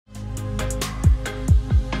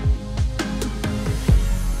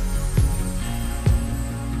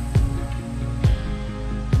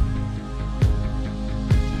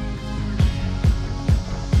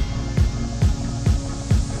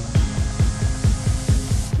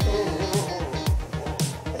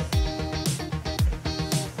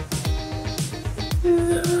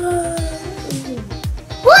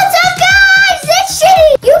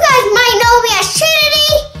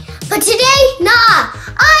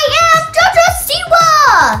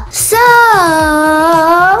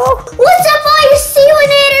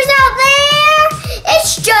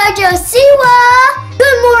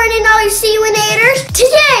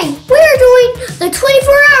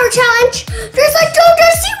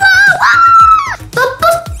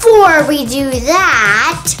do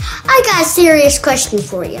that, I got a serious question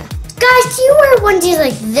for you. Guys, do you wear onesies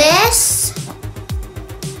like this?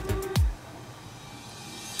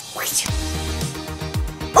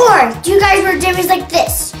 Or do you guys wear jammies like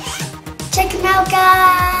this? Check them out,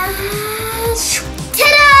 guys.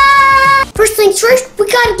 Ta-da! First things first, we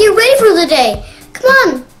gotta get ready for the day. Come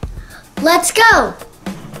on, let's go.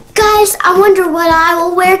 Guys, I wonder what I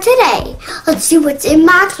will wear today. Let's see what's in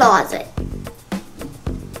my closet.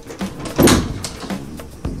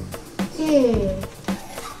 Here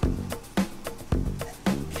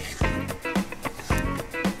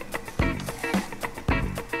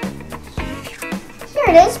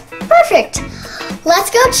it is. Perfect. Let's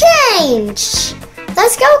go change.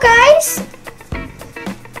 Let's go, guys.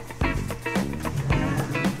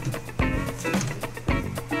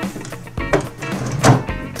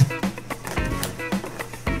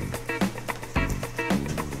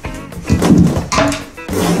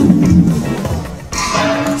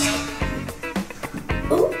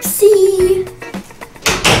 Oopsie.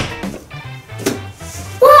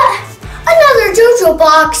 What? Another JoJo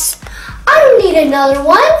box. I don't need another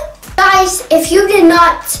one. Guys, if you did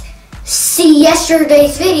not see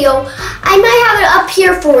yesterday's video, I might have it up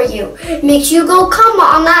here for you. Make sure you go comment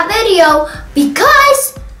on that video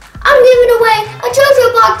because I'm giving away a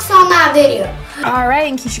JoJo box on that video. Alright,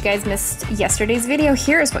 in case you guys missed yesterday's video,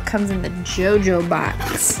 here's what comes in the JoJo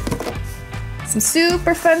box. Some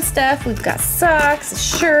super fun stuff. We've got socks, a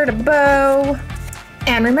shirt, a bow.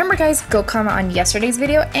 And remember guys, go comment on yesterday's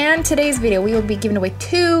video and today's video. We will be giving away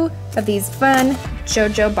 2 of these fun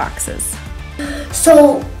JoJo boxes.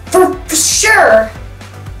 So, for sure,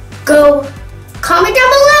 go comment down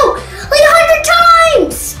below like 100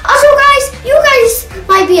 times! Also guys, you guys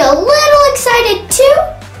might be a little excited too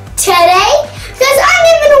today because I'm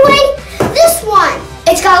giving away this one.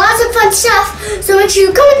 It's got lots of fun stuff, so make sure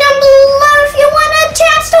you comment down below if you want a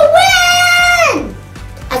chance to win!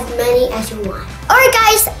 As many as you want. Alright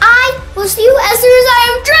guys, I will see you as soon as I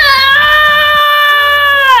am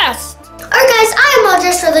dressed! Alright guys, I am all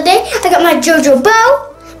dressed for the day. I got my JoJo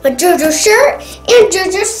bow, my JoJo shirt, and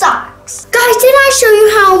JoJo socks. Guys, didn't I show you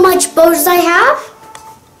how much bows I have?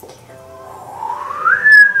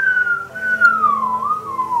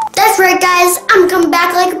 That's right guys, I'm coming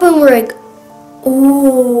back like a boomerang.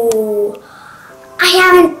 Ooh, I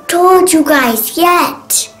haven't told you guys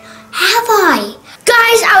yet, have I?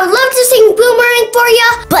 Guys, I would love to sing Boomerang for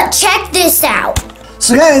you, but check this out.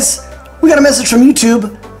 So guys, we got a message from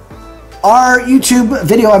YouTube. Our YouTube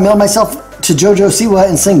video, I mailed myself to JoJo Siwa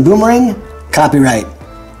and sang Boomerang, copyright.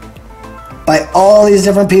 By all these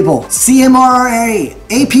different people. CMRA,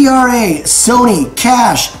 APRA, Sony,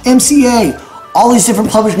 Cash, MCA, all these different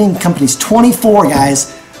publishing companies, 24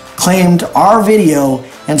 guys, claimed our video.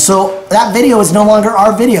 And so that video is no longer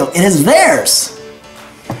our video, it is theirs.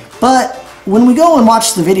 But when we go and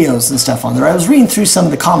watch the videos and stuff on there, I was reading through some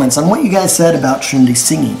of the comments on what you guys said about Trinity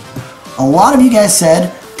singing. A lot of you guys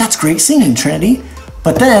said, that's great singing, Trinity.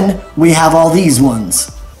 But then we have all these ones.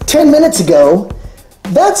 10 minutes ago,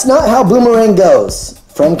 that's not how Boomerang goes,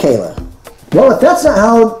 from Kayla. Well, if that's not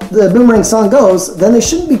how the Boomerang song goes, then they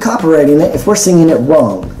shouldn't be copyrighting it if we're singing it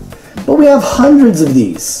wrong. But we have hundreds of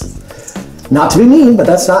these. Not to be mean, but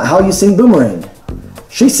that's not how you sing Boomerang.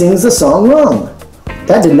 She sings the song wrong.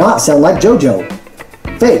 That did not sound like JoJo.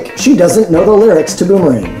 Fake, she doesn't know the lyrics to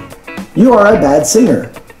Boomerang. You are a bad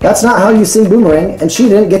singer. That's not how you sing Boomerang, and she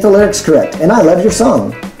didn't get the lyrics correct, and I love your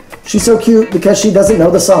song. She's so cute because she doesn't know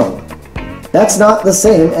the song. That's not the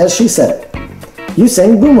same as she said it. You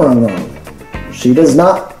sang Boomerang wrong. She does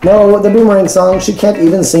not know the Boomerang song, she can't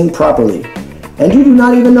even sing properly. And you do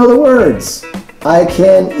not even know the words. I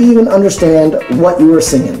can't even understand what you were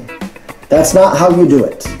singing. That's not how you do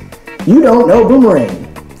it. You don't know Boomerang.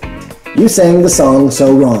 You sang the song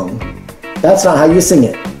so wrong. That's not how you sing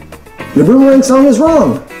it. Your Boomerang song is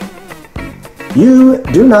wrong. You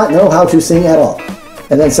do not know how to sing at all.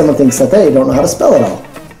 And then someone thinks that they don't know how to spell at all.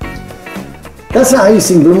 That's not how you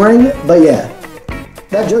sing Boomerang, but yeah.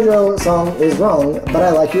 That JoJo song is wrong, but I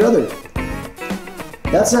like your other.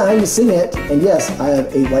 That's not how you sing it, and yes, I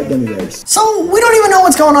have 8 white gummy bears. So, we don't even know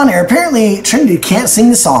what's going on here. Apparently, Trinity can't sing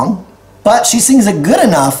the song, but she sings it good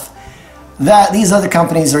enough that these other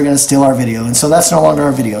companies are going to steal our video, and so that's no longer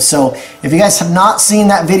our video. So, if you guys have not seen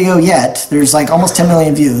that video yet, there's like almost 10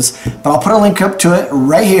 million views, but I'll put a link up to it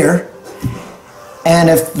right here. And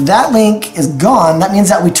if that link is gone, that means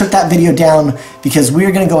that we took that video down because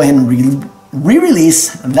we're going to go ahead and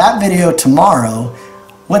re-release that video tomorrow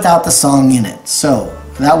without the song in it. So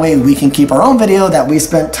that way we can keep our own video that we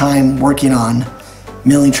spent time working on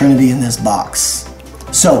mailing Trinity in this box.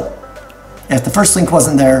 So If the first link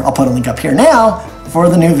wasn't there, I'll put a link up here now for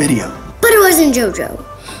the new video. But it wasn't JoJo.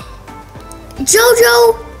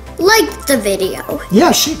 JoJo liked the video.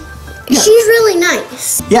 Yeah, She's really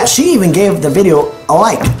nice. Yeah, she even gave the video a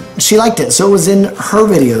like. She liked it, so it was in her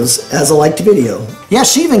videos as a liked video. Yeah,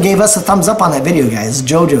 she even gave us a thumbs up on that video, guys.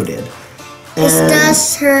 JoJo did.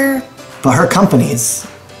 But her companies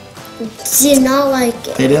did not like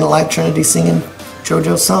it. They didn't like Trinity singing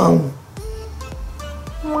JoJo's song.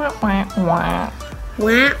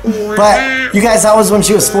 But you guys, that was when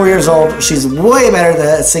she was 4 years old. She's way better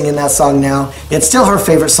at singing that song now. It's still her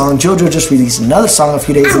favorite song. JoJo just released another song a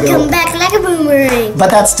few days ago. Come back like a boomerang. But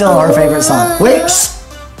that's still her favorite song. Wait,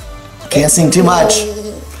 can't sing too much.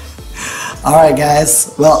 All right,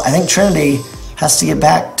 guys. Well, I think Trinity has to get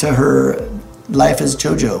back to her Life as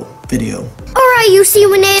JoJo video. Alright, you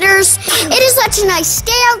Siwanators, it is such a nice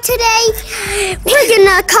day out today. We're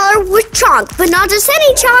gonna color with chalk, but not just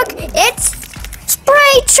any chalk, it's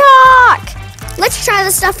spray chalk. Let's try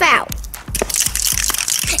this stuff out.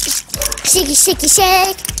 Shaky, shaky,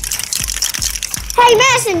 shake. Hey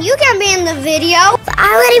Madison, you can be in the video.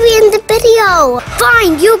 I want to be in the video.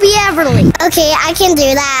 Fine, you'll be Everly. Okay, I can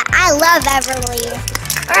do that. I love Everly.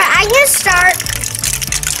 Alright, I'm gonna start.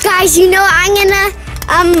 Guys, you know I'm gonna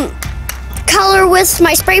color with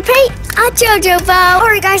my spray paint, a JoJo bow.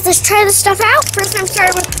 Alright guys, let's try this stuff out. First I'm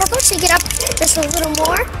starting with purple, shake it up just a little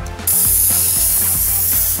more.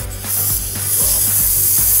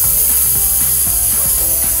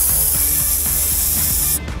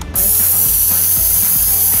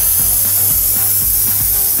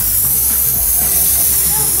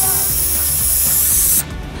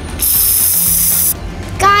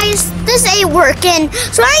 Guys, this ain't working,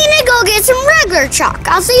 so I'm gonna go get some regular chalk.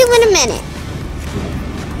 I'll see you in a minute.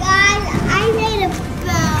 Guys, I made a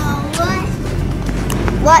bow.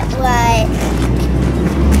 What?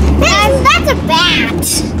 That's a bat.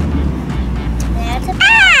 It's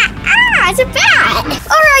a bat.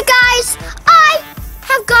 Alright guys, I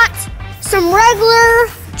have got some regular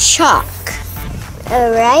chalk.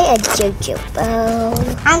 Alright, a JoJo bow.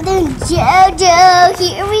 I'm doing JoJo.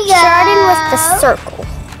 Here we go. Starting with the circle.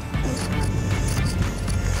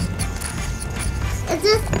 Is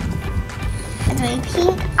this my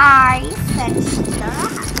pink eyes and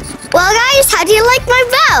stuff? Well guys, how do you like my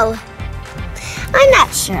bow? I'm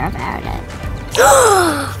not sure about it.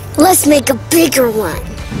 Let's make a bigger one.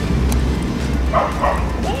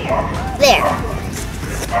 There.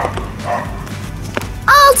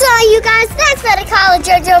 I'll tell you guys, that's what I call a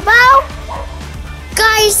JoJo bow.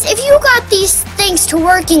 Guys, if you got these things to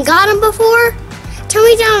work and got them before, tell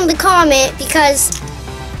me down in the comment because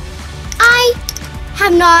I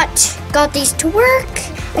have not got these to work.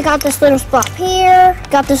 I got this little splop here,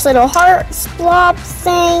 got this little heart splop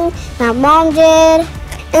thing that Mom did,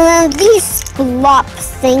 and then these splop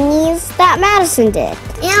thingies that Madison did.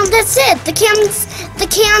 And that's it. The cans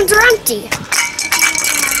are empty.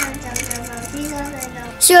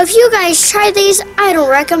 So if you guys try these, I don't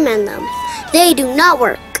recommend them. They do not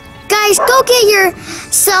work. Guys, go get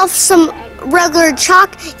yourself some regular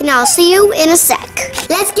chalk, and I'll see you in a sec.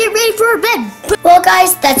 Let's get ready for bed. Well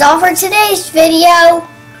guys, that's all for today's video.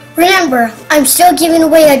 Remember, I'm still giving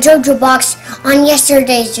away a JoJo box on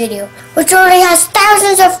yesterday's video, which already has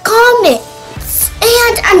thousands of comments.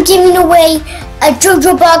 And I'm giving away a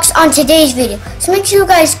JoJo box on today's video. So make sure you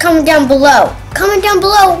guys comment down below. Comment down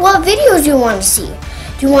below what videos you want to see.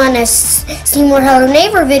 Do you want to see more Hello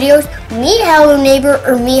Neighbor videos, me Hello Neighbor,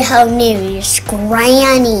 or me Hello Neighbor's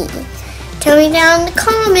Granny? Tell me down in the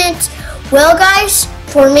comments. Well guys,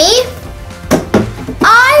 for me,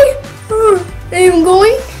 I am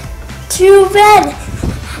going to bed.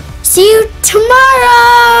 See you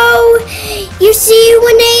tomorrow. You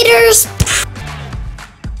Siwanators.